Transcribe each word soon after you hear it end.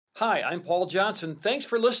Hi, I'm Paul Johnson. Thanks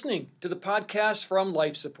for listening to the podcast from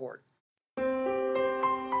Life Support.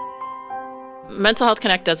 Mental Health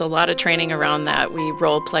Connect does a lot of training around that. We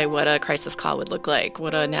role play what a crisis call would look like,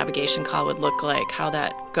 what a navigation call would look like, how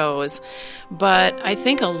that goes. But I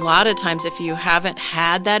think a lot of times if you haven't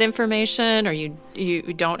had that information or you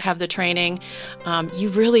don't have the training, you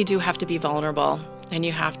really do have to be vulnerable. And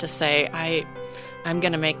you have to say, I'm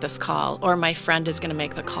going to make this call, or my friend is going to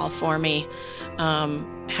make the call for me.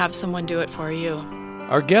 Have someone do it for you.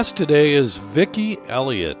 Our guest today is Vicki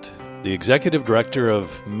Elliott, the Executive Director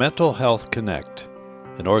of Mental Health Connect,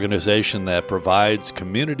 an organization that provides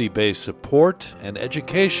community-based support and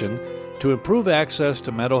education to improve access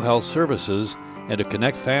to mental health services and to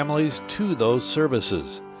connect families to those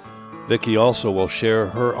services. Vicki also will share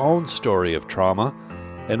her own story of trauma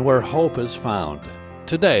and where hope is found.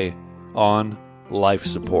 Today on Life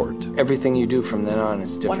Support. Everything you do from then on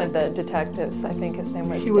is different. One of the detectives, I think his name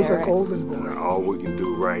was He was Derek. a golden boy. All we can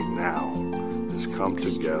do right now is come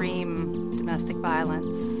together. Extreme domestic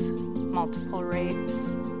violence, multiple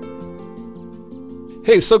rapes.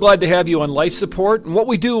 Hey, so glad to have you on Life Support. And what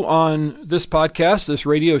we do on this podcast, this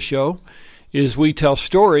radio show, is we tell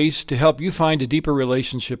stories to help you find a deeper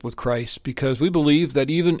relationship with Christ, because we believe that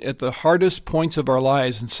even at the hardest points of our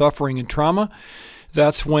lives and suffering and trauma,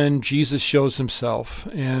 that's when Jesus shows himself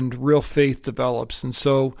and real faith develops. And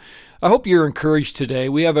so I hope you're encouraged today.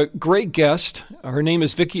 We have a great guest. Her name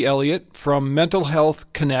is Vicki Elliott from Mental Health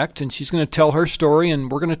Connect, and she's going to tell her story, and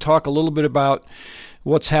we're going to talk a little bit about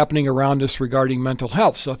what's happening around us regarding mental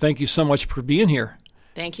health. So thank you so much for being here.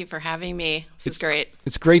 Thank you for having me. This is great.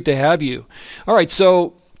 It's great to have you. All right,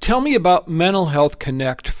 so tell me about Mental Health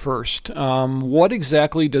Connect first. What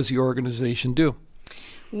exactly does your organization do?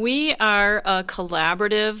 We are a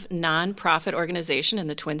collaborative nonprofit organization in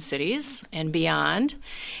the Twin Cities and beyond.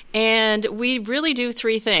 And we really do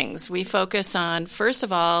three things. We focus on, first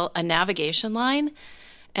of all, a navigation line.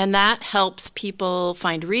 And that helps people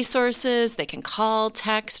find resources. They can call,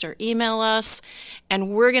 text, or email us.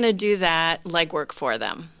 And we're going to do that legwork for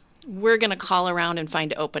them. We're going to call around and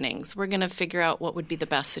find openings. We're going to figure out what would be the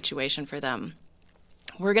best situation for them.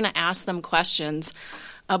 We're going to ask them questions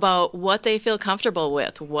about what they feel comfortable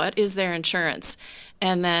with, what is their insurance,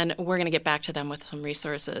 and then we're going to get back to them with some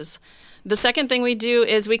resources. The second thing we do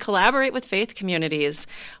is we collaborate with faith communities.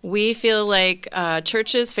 We feel like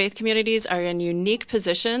churches, faith communities are in unique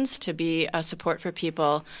positions to be a support for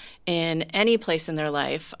people in any place in their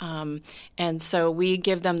life. And so we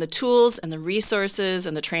give them the tools and the resources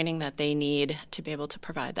and the training that they need to be able to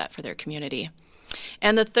provide that for their community.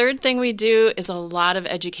 And the third thing we do is a lot of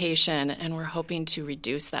education, and we're hoping to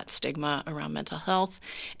reduce that stigma around mental health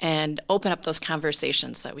and open up those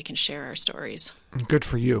conversations so that we can share our stories. Good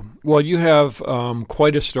for you. Well, you have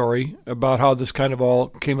quite a story about how this kind of all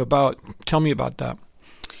came about. Tell me about that.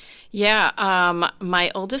 Yeah,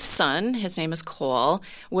 my oldest son, his name is Cole,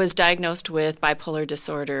 was diagnosed with bipolar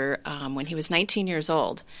disorder when he was 19 years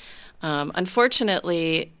old.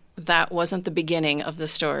 Unfortunately, that wasn't the beginning of the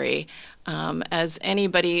story. As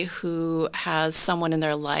anybody who has someone in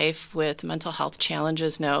their life with mental health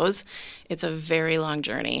challenges knows, it's a very long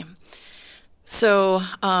journey. So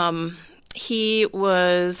he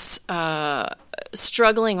was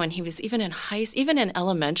struggling when he was even in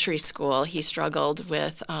elementary school. He struggled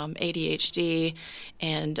with ADHD,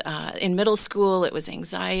 and in middle school it was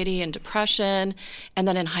anxiety and depression, and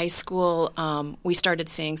then in high school we started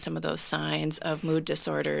seeing some of those signs of mood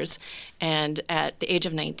disorders. And at the age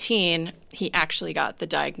of 19, he actually got the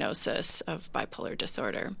diagnosis of bipolar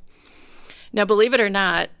disorder. Now, believe it or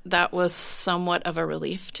not, that was somewhat of a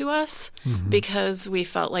relief to us because we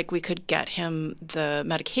felt like we could get him the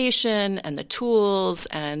medication and the tools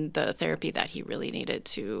and the therapy that he really needed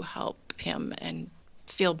to help him and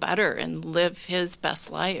feel better and live his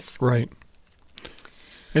best life. Right.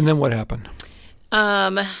 And then what happened?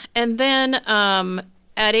 And then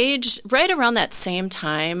at age right around that same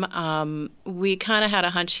time, we kind of had a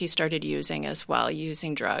hunch he started using as well,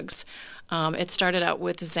 using drugs. It started out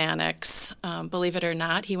with Xanax. Believe it or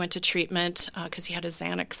not, he went to treatment because he had a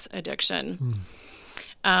Xanax addiction.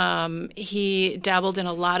 He dabbled in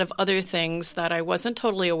a lot of other things that I wasn't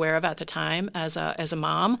totally aware of at the time as a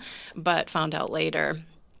mom, but found out later.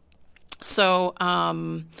 So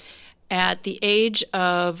by the age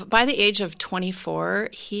of 24,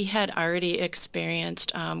 he had already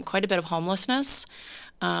experienced quite a bit of homelessness,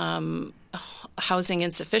 housing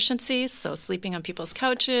insufficiencies, so sleeping on people's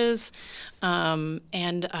couches, and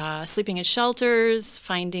sleeping in shelters,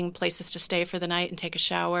 finding places to stay for the night and take a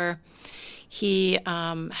shower. He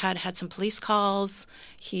had some police calls.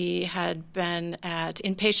 He had been at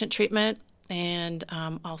inpatient treatment and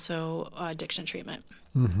also addiction treatment.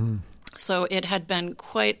 So it had been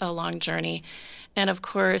quite a long journey. And of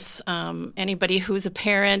course, anybody who's a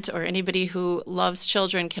parent or anybody who loves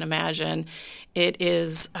children can imagine it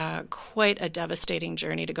is quite a devastating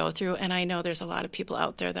journey to go through. And I know there's a lot of people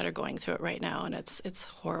out there that are going through it right now, and it's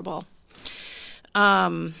horrible.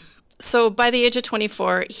 So by the age of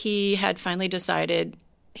 24, he had finally decided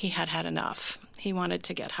he had had enough. He wanted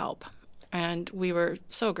to get help. And we were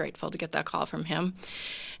so grateful to get that call from him.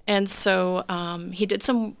 And so he did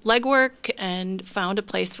some legwork and found a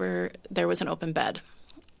place where there was an open bed.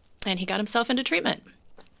 And he got himself into treatment,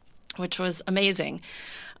 which was amazing.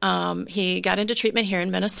 He got into treatment here in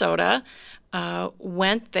Minnesota,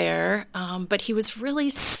 went there, but he was really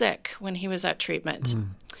sick when he was at treatment.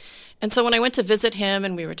 And so when I went to visit him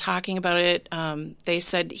and we were talking about it, they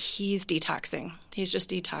said he's detoxing. He's just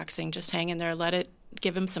detoxing. Just hang in there.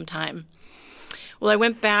 Give him some time. Well, I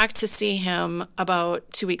went back to see him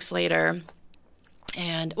about 2 weeks later,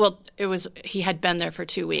 and he had been there for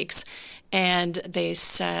 2 weeks, and they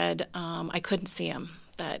said I couldn't see him,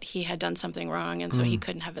 that he had done something wrong, and so he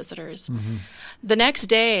couldn't have visitors. The next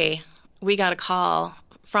day, we got a call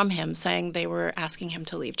from him saying they were asking him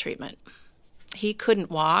to leave treatment. He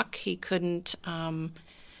couldn't walk. He couldn't.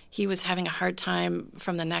 He was having a hard time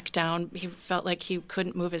from the neck down. He felt like he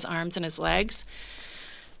couldn't move his arms and his legs.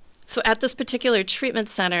 So at this particular treatment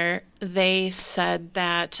center, they said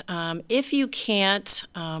that if you can't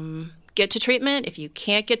get to treatment, if you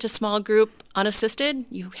can't get to small group unassisted,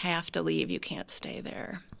 you have to leave. You can't stay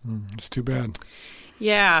there. It's too bad.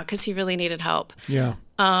 Yeah, because he really needed help. Yeah.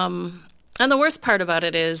 And the worst part about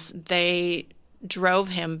it is they drove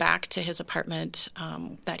him back to his apartment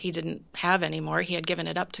that he didn't have anymore. He had given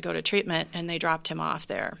it up to go to treatment, and they dropped him off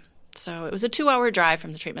there. So it was a 2-hour drive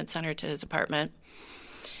from the treatment center to his apartment.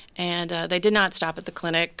 And they did not stop at the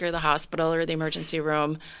clinic or the hospital or the emergency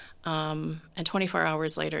room. And 24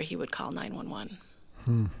 hours later, he would call 911.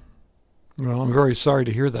 Well, I'm very sorry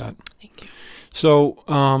to hear that. Thank you.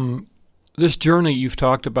 So this journey you've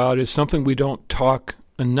talked about is something we don't talk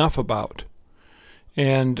enough about.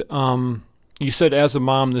 And you said as a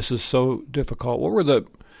mom, this is so difficult.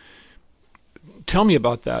 Tell me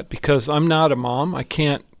about that, because I'm not a mom. I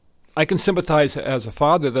can sympathize as a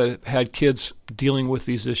father that had kids dealing with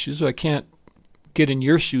these issues. I can't get in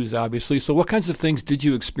your shoes, obviously. So what kinds of things did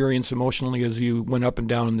you experience emotionally as you went up and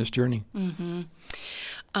down in this journey?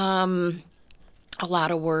 A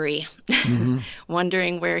lot of worry,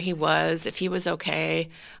 wondering where he was, if he was okay,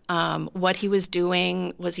 what he was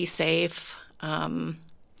doing, was he safe? A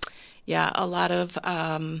lot of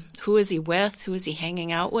who is he with, who is he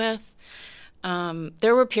hanging out with?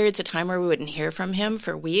 There were periods of time where we wouldn't hear from him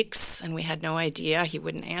for weeks, and we had no idea. He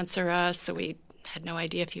wouldn't answer us, so we had no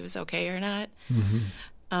idea if he was okay or not.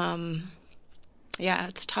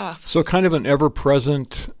 It's tough. So kind of an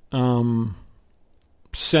ever-present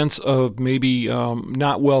sense of maybe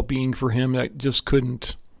not well-being for him that just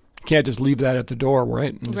can't just leave that at the door,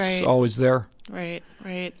 right? It's always there. Right.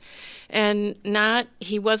 And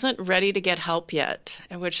he wasn't ready to get help yet,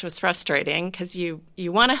 which was frustrating, because you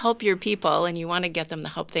want to help your people and you want to get them the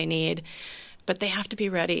help they need, but they have to be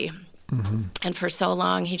ready. And for so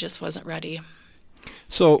long, he just wasn't ready.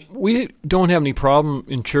 So we don't have any problem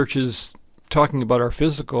in churches talking about our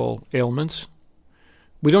physical ailments.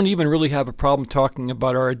 We don't even really have a problem talking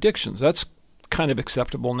about our addictions. That's kind of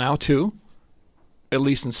acceptable now, too, at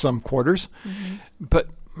least in some quarters. But,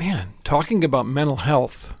 man, talking about mental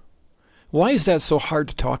health, why is that so hard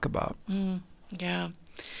to talk about? Yeah.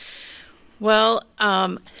 Well,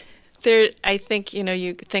 I think,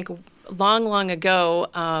 you think long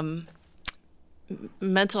ago,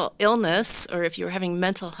 mental illness, or if you were having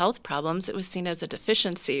mental health problems, it was seen as a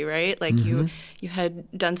deficiency, right? Like you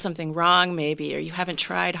had done something wrong maybe, or you haven't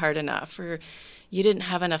tried hard enough, or you didn't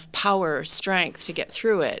have enough power or strength to get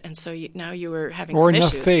through it. And so now you were having some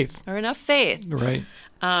issues. Or enough faith. Right.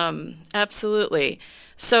 Absolutely.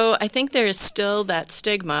 So I think there is still that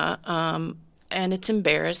stigma, and it's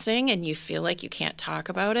embarrassing, and you feel like you can't talk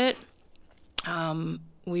about it.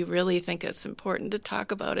 We really think it's important to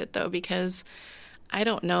talk about it, though, because I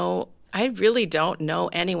really don't know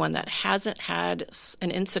anyone that hasn't had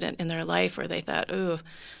an incident in their life where they thought, ooh,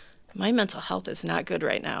 my mental health is not good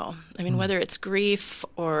right now. I mean, whether it's grief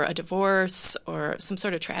or a divorce or some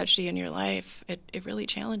sort of tragedy in your life, it really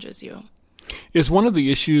challenges you. Is one of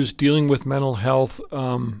the issues dealing with mental health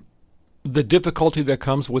the difficulty that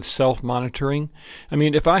comes with self-monitoring? I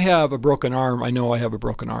mean, if I have a broken arm, I know I have a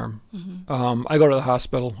broken arm. I go to the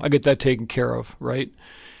hospital. I get that taken care of, right?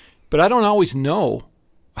 But I don't always know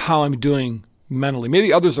how I'm doing mentally.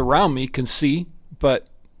 Maybe others around me can see, but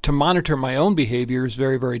to monitor my own behavior is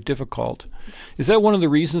very, very difficult. Is that one of the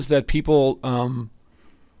reasons that people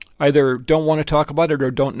either don't want to talk about it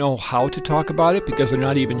or don't know how to talk about it because they're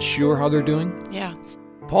not even sure how they're doing? Yeah.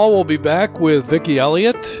 Paul will be back with Vicki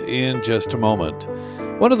Elliott in just a moment.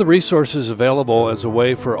 One of the resources available as a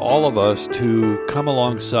way for all of us to come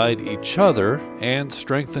alongside each other and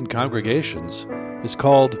strengthen congregations is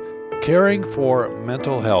called Caring for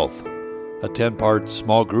Mental Health, a 10-part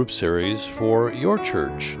small group series for your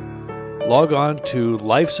church. Log on to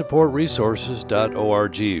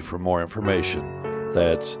lifesupportresources.org for more information.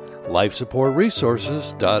 That's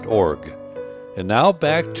lifesupportresources.org. And now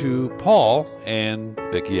back to Paul and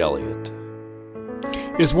Vicki Elliott.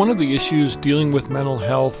 Is one of the issues dealing with mental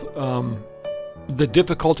health the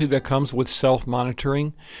difficulty that comes with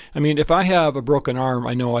self-monitoring? I mean, if I have a broken arm,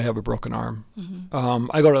 I know I have a broken arm. Mm-hmm.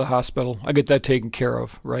 I go to the hospital. I get that taken care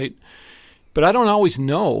of, right? But I don't always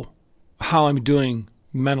know how I'm doing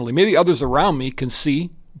mentally. Maybe others around me can see,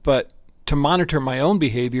 but to monitor my own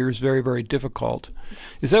behavior is very, very difficult.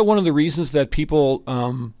 Is that one of the reasons that people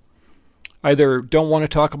either don't want to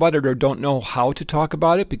talk about it or don't know how to talk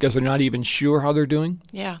about it because they're not even sure how they're doing?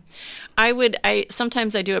 Yeah.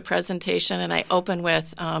 Sometimes I do a presentation and I open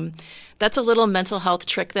with, that's a little mental health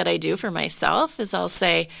trick that I do for myself is I'll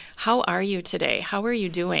say, how are you today? How are you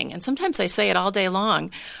doing? And sometimes I say it all day long,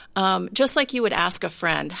 just like you would ask a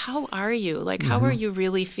friend, how are you? Like, how are you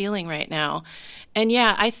really feeling right now? And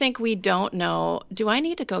yeah, I think we don't know, do I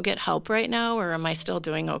need to go get help right now or am I still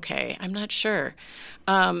doing okay? I'm not sure.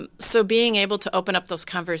 So being able to open up those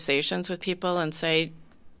conversations with people and say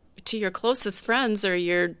to your closest friends or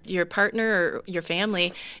your partner or your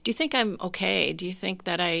family, do you think I'm okay? Do you think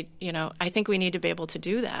that I think we need to be able to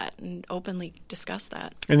do that and openly discuss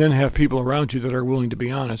that. And then have people around you that are willing to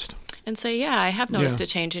be honest. And say, yeah, I have noticed a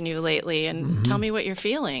change in you lately, and tell me what you're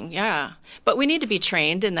feeling. Yeah, but we need to be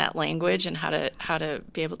trained in that language and how to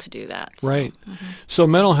be able to do that. So. Right. So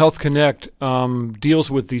Mental Health Connect deals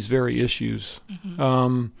with these very issues.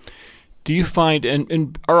 Do you find,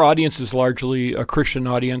 and our audience is largely a Christian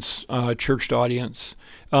audience, churched audience.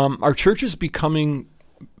 Are churches becoming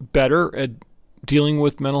better at dealing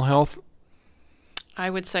with mental health? I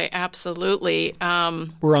would say absolutely.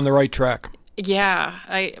 We're on the right track. Yeah.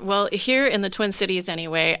 Well, here in the Twin Cities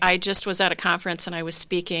anyway, I just was at a conference and I was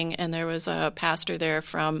speaking, and there was a pastor there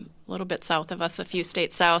from a little bit south of us, a few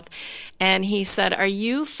states south, and he said, are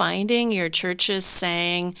you finding your churches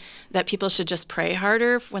saying that people should just pray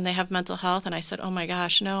harder when they have mental health? And I said, oh my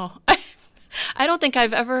gosh, no. I don't think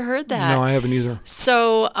I've ever heard that. No, I haven't either.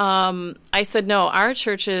 So I said, no, our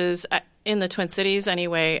churches in the Twin Cities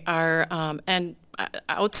anyway are, and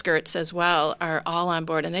outskirts as well, are all on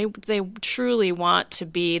board, and they truly want to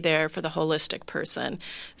be there for the holistic person,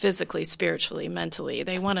 physically, spiritually, mentally.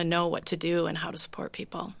 They want to know what to do and how to support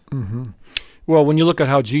people. Mm-hmm. Well, when you look at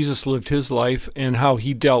how Jesus lived his life and how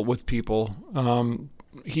he dealt with people,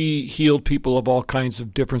 he healed people of all kinds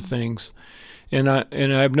of different things, and I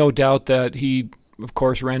have no doubt that he, of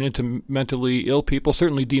course, ran into mentally ill people,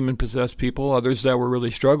 certainly demon-possessed people, others that were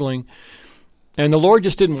really struggling, and the Lord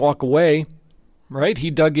just didn't walk away. Right?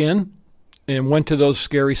 He dug in and went to those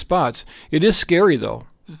scary spots. It is scary, though,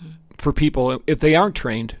 for people, if they aren't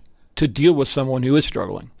trained, to deal with someone who is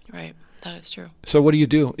struggling. Right. That is true. So what do you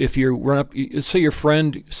do? If you run up, say your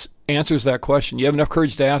friend answers that question, you have enough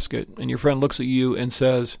courage to ask it, and your friend looks at you and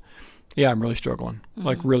says, yeah, I'm really struggling,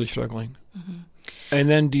 like really struggling. And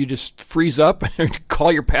then do you just freeze up and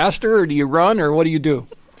call your pastor, or do you run, or what do you do?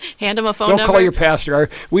 Hand him a phone number. Don't call your pastor.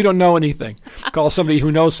 We don't know anything. Call somebody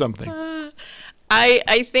who knows something.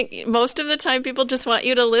 I think most of the time people just want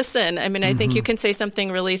you to listen. I mean, I think you can say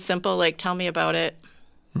something really simple like, tell me about it.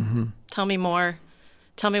 Tell me more.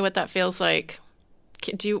 Tell me what that feels like.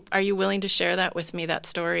 Are you willing to share that with me, that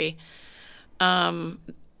story?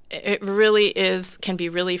 It really can be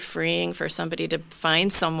really freeing for somebody to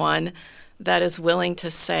find someone that is willing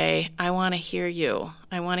to say, I want to hear you.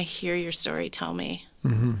 I want to hear your story. Tell me.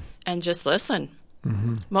 And just listen.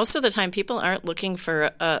 Most of the time, people aren't looking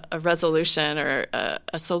for a resolution or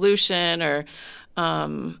a solution,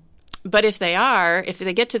 but if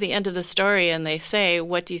they get to the end of the story and they say,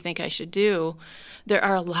 what do you think I should do? There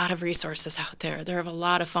are a lot of resources out there. There are a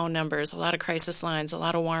lot of phone numbers, a lot of crisis lines, a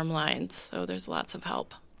lot of warm lines. So there's lots of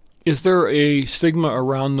help. Is there a stigma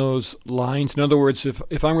around those lines? In other words,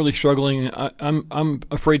 if I'm really struggling, I'm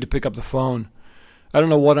afraid to pick up the phone. I don't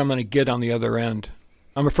know what I'm going to get on the other end.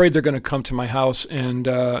 I'm afraid they're going to come to my house and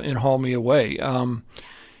haul me away.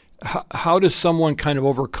 How does someone kind of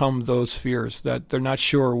overcome those fears that they're not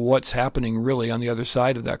sure what's happening really on the other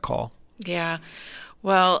side of that call? Yeah.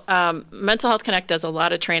 Well, Mental Health Connect does a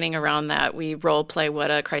lot of training around that. We role play what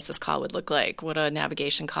a crisis call would look like, what a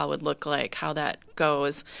navigation call would look like, how that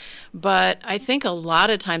goes. But I think a lot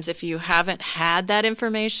of times if you haven't had that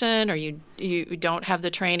information or you don't have the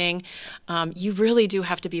training, you really do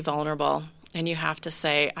have to be vulnerable. And you have to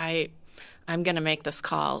say, I'm going to make this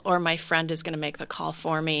call, or my friend is going to make the call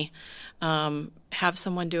for me. Have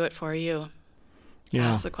someone do it for you. Yeah.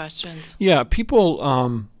 Ask the questions. Yeah,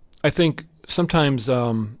 people, I think sometimes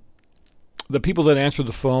the people that answer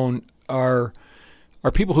the phone are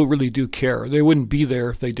people who really do care. They wouldn't be there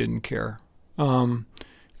if they didn't care.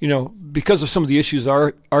 Because of some of the issues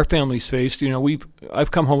our families faced.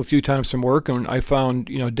 I've come home a few times from work and I found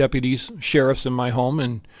deputies, sheriffs in my home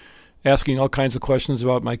and asking all kinds of questions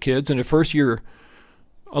about my kids. And at first you're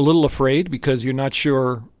a little afraid because you're not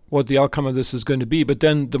sure what the outcome of this is going to be. But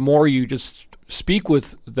then the more you just speak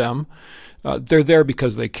with them, they're there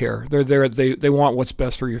because they care. They're there. They want what's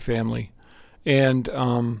best for your family, and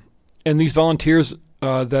these volunteers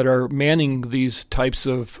that are manning these types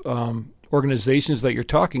of organizations that you're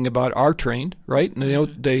talking about are trained, right? And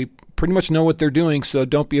they pretty much know what they're doing. So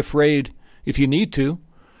don't be afraid. If you need to,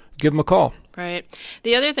 give them a call. Right.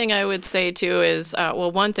 The other thing I would say, too, is,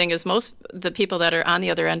 one thing is most the people that are on the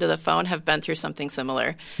other end of the phone have been through something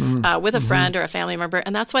similar with a friend or a family member,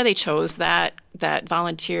 and that's why they chose that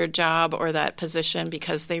volunteer job or that position,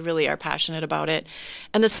 because they really are passionate about it.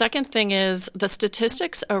 And the second thing is the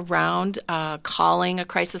statistics around calling a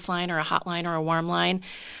crisis line or a hotline or a warm line.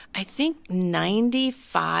 I think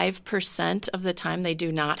 95% of the time they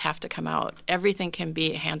do not have to come out. Everything can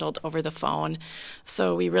be handled over the phone.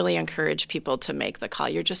 So we really encourage people to make the call.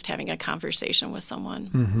 You're just having a conversation with someone.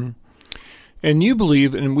 Mm-hmm. And you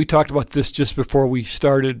believe, and we talked about this just before we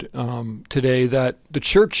started today, that the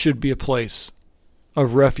church should be a place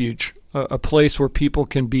of refuge, a place where people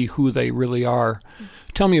can be who they really are.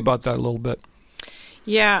 Tell me about that a little bit.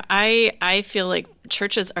 Yeah, I feel like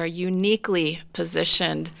churches are uniquely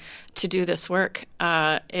positioned to do this work.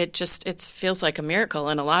 It feels like a miracle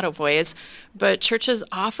in a lot of ways, but churches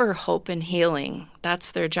offer hope and healing.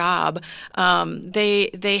 That's their job.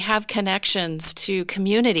 They have connections to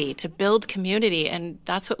community, to build community, and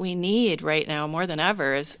that's what we need right now more than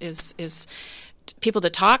ever is people to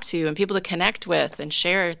talk to and people to connect with and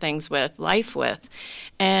share things with, life with.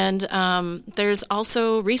 And there's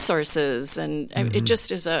also resources, and it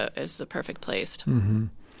just is the perfect place. Mm-hmm.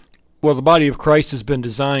 Well, the body of Christ has been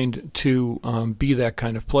designed to be that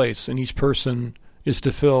kind of place, and each person is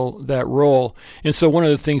to fill that role. And so one of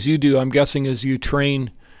the things you do, I'm guessing, is you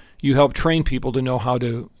help train people to know how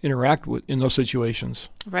to interact in those situations.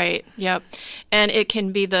 Right. Yep. And it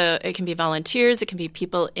can be volunteers, it can be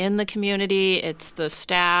people in the community, it's the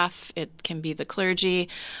staff, it can be the clergy.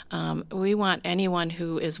 We want anyone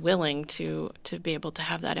who is willing to be able to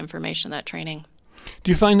have that information, that training. Do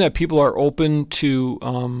you find that people are open to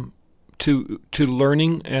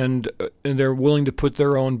learning and they're willing to put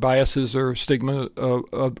their own biases or stigma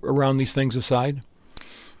around these things aside?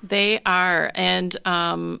 They are, and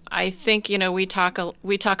I think we talk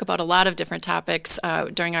about a lot of different topics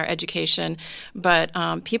during our education, but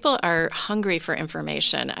people are hungry for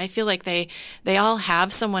information. I feel like they all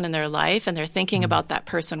have someone in their life, and they're thinking about that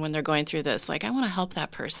person when they're going through this. Like, I want to help that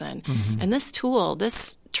person, and this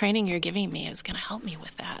training you're giving me is going to help me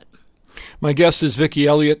with that. My guest is Vicki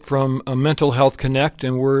Elliott from Mental Health Connect,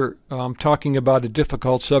 and we're talking about a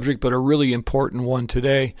difficult subject, but a really important one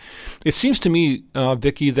today. It seems to me,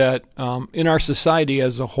 Vicki, that in our society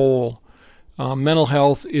as a whole, mental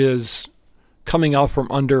health is coming out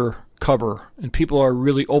from under cover, and people are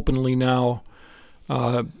really openly now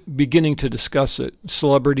beginning to discuss it.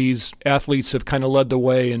 Celebrities, athletes have kind of led the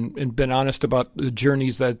way and been honest about the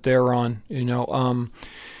journeys that they're on.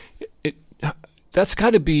 That's got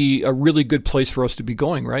to be a really good place for us to be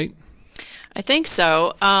going, right? I think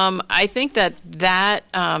so. I think that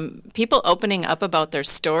people opening up about their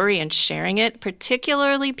story and sharing it,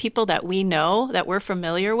 particularly people that we know, that we're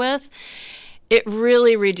familiar with, it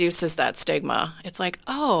really reduces that stigma. It's like,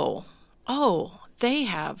 oh, they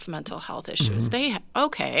have mental health issues.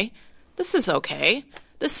 Okay, this is okay.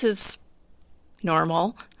 This is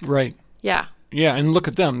normal. Right. Yeah. Yeah, and look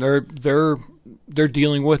at them. They're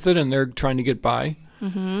dealing with it, and they're trying to get by.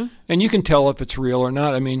 Mm-hmm. And you can tell if it's real or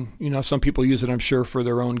not. I mean, some people use it, I'm sure, for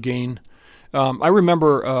their own gain. I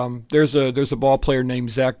remember there's a ball player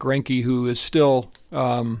named Zach Greinke who is still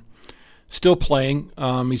playing.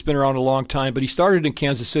 He's been around a long time, but he started in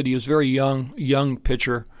Kansas City. He was a very young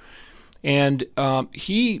pitcher, and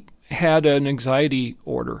he had an anxiety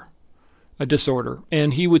disorder,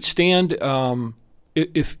 and he would stand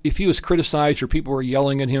if he was criticized or people were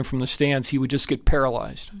yelling at him from the stands, he would just get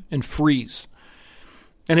paralyzed and freeze.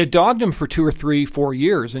 And it dogged him for 2 or 3, 4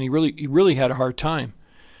 years, and he really had a hard time.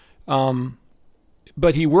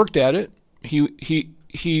 But he worked at it. He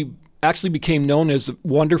actually became known as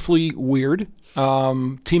wonderfully weird.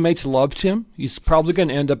 Teammates loved him. He's probably going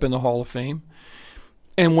to end up in the Hall of Fame.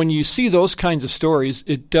 And when you see those kinds of stories,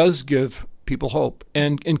 it does give people hope.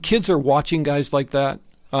 And kids are watching guys like that.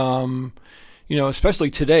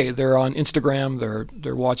 Especially today, they're on Instagram.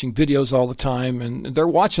 They're watching videos all the time, and they're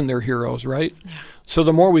watching their heroes, right? Yeah. So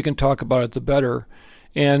the more we can talk about it, the better.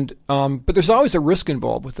 And but there's always a risk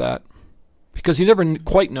involved with that, because you never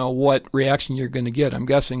quite know what reaction you're going to get. I'm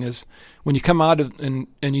guessing is when you come out and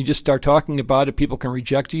you just start talking about it, people can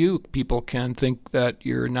reject you. People can think that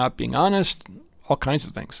you're not being honest. All kinds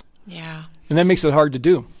of things. Yeah. And that makes it hard to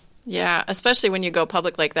do. Yeah, especially when you go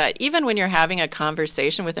public like that. Even when you're having a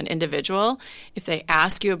conversation with an individual, if they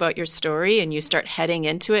ask you about your story and you start heading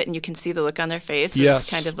into it and you can see the look on their face, yes.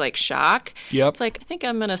 It's kind of like shock. Yep. It's like, I think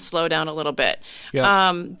I'm going to slow down a little bit.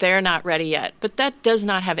 Yep. They're not ready yet. But that does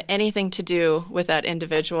not have anything to do with that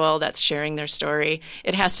individual that's sharing their story.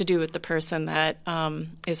 It has to do with the person that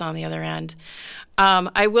is on the other end.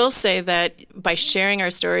 I will say that by sharing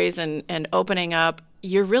our stories and opening up,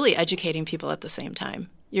 you're really educating people at the same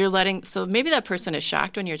time. So maybe that person is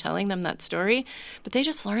shocked when you're telling them that story, but they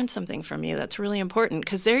just learned something from you that's really important,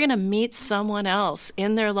 because they're going to meet someone else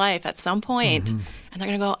in their life at some point, and they're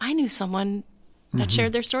going to go, I knew someone that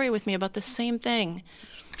shared their story with me about the same thing.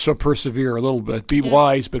 So persevere a little bit. Be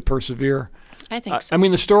wise, but persevere. I think so. I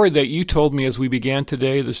mean, the story that you told me as we began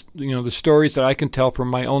today, the stories that I can tell from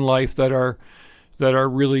my own life that are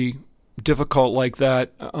really difficult like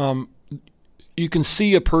that, you can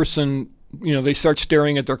see a person, they start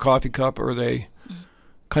staring at their coffee cup, or they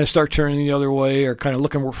kind of start turning the other way, or kind of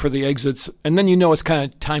looking for the exits, and then it's kind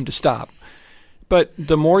of time to stop. But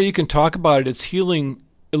the more you can talk about it, it's healing.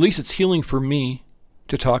 At least it's healing for me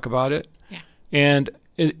to talk about it. Yeah. And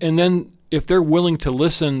then if they're willing to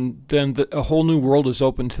listen, then a whole new world is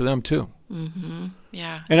open to them too. Mm-hmm.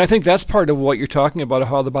 Yeah. And I think that's part of what you're talking about,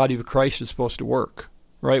 how the body of Christ is supposed to work,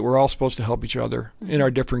 right? We're all supposed to help each other in our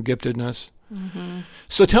different giftedness. Mm-hmm.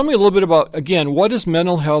 So tell me a little bit about, again, what does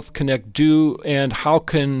Mental Health Connect do, and how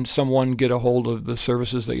can someone get a hold of the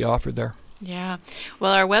services that you offer there? Yeah.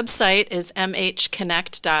 Well, our website is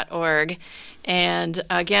mhconnect.org. And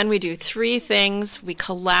again, we do 3 things. We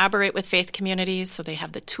collaborate with faith communities so they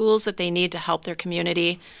have the tools that they need to help their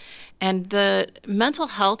community. And the mental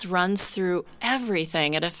health runs through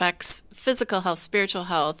everything. It affects physical health, spiritual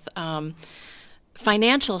health,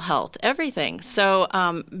 financial health, everything. So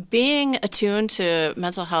being attuned to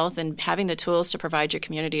mental health and having the tools to provide your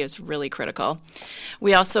community is really critical.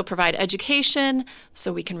 We also provide education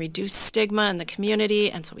so we can reduce stigma in the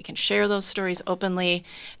community, and so we can share those stories openly.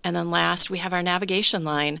 And then last, we have our navigation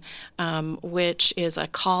line, which is a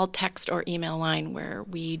call, text, or email line where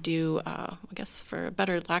we do, I guess for a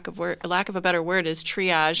lack of a better word is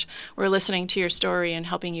triage. We're listening to your story and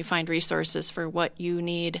helping you find resources for what you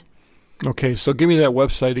need. Okay, so give me that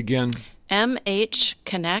website again.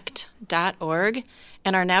 mhconnect.org,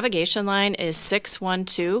 and our navigation line is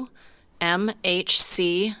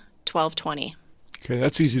 612-MHC-1220. Okay,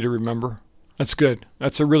 that's easy to remember. That's good.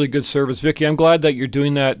 That's a really good service. Vicki, I'm glad that you're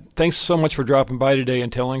doing that. Thanks so much for dropping by today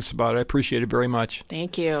and telling us about it. I appreciate it very much.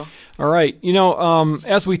 Thank you. All right.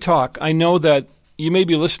 As we talk, I know that you may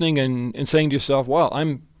be listening and saying to yourself, well,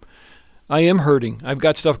 I am hurting. I've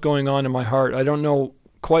got stuff going on in my heart. I don't know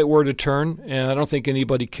quite where to turn, and I don't think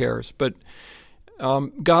anybody cares. But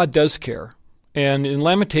God does care. And in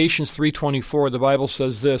Lamentations 3:24, the Bible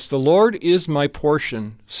says this, "The Lord is my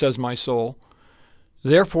portion, says my soul.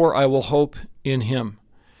 Therefore I will hope in him."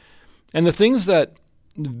 And the things that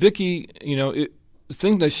Vicki, the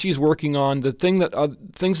thing that she's working on, the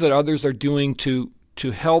things that others are doing to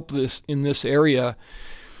help this in this area,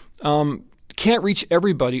 can't reach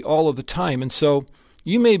everybody all of the time. And so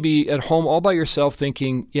you may be at home all by yourself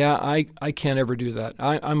thinking, yeah, I can't ever do that.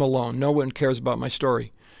 I'm alone. No one cares about my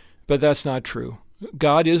story. But that's not true.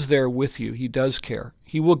 God is there with you. He does care.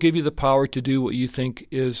 He will give you the power to do what you think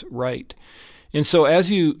is right. And so as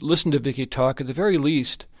you listen to Vicki talk, at the very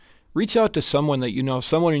least, reach out to someone that you know,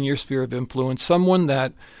 someone in your sphere of influence, someone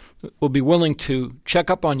that will be willing to check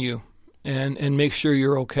up on you and make sure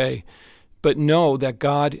you're okay. But know that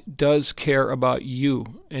God does care about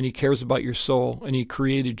you, and he cares about your soul, and he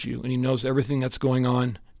created you, and he knows everything that's going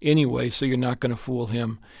on anyway, so you're not going to fool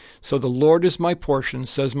him. So the Lord is my portion,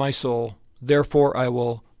 says my soul, therefore I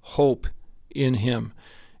will hope in him.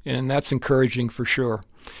 And that's encouraging for sure.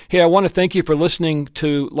 Hey, I want to thank you for listening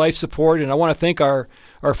to Life Support, and I want to thank our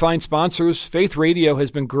fine sponsors. Faith Radio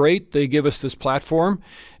has been great. They give us this platform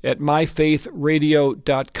at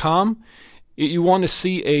myfaithradio.com. If you want to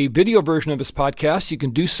see a video version of this podcast, you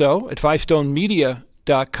can do so at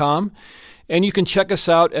fivestonemedia.com. And you can check us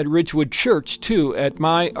out at Ridgewood Church, too, at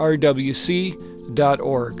myrwc.org.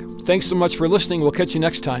 Thanks so much for listening. We'll catch you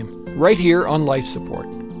next time, right here on Life Support.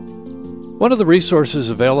 One of the resources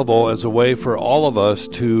available as a way for all of us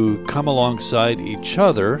to come alongside each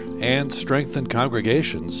other and strengthen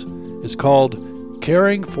congregations is called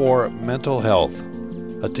Caring for Mental Health,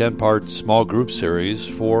 a 10-part small group series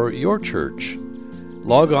for your church.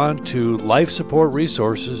 Log on to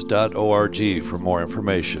lifesupportresources.org for more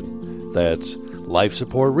information. That's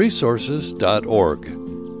lifesupportresources.org.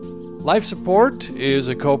 Life Support is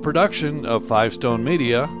a co-production of Five Stone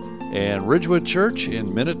Media and Ridgewood Church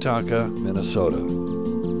in Minnetonka, Minnesota.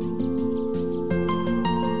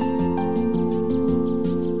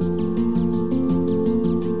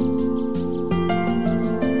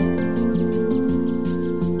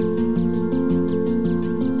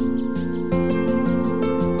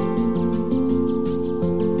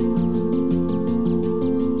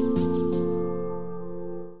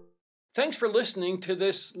 Thanks for listening to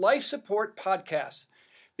this Life Support podcast.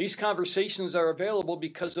 These conversations are available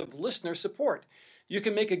because of listener support. You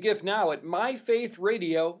can make a gift now at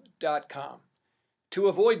myfaithradio.com. To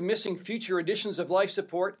avoid missing future editions of Life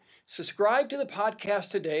Support, subscribe to the podcast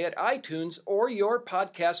today at iTunes or your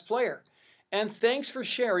podcast player. And thanks for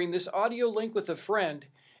sharing this audio link with a friend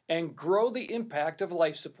and grow the impact of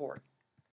Life Support.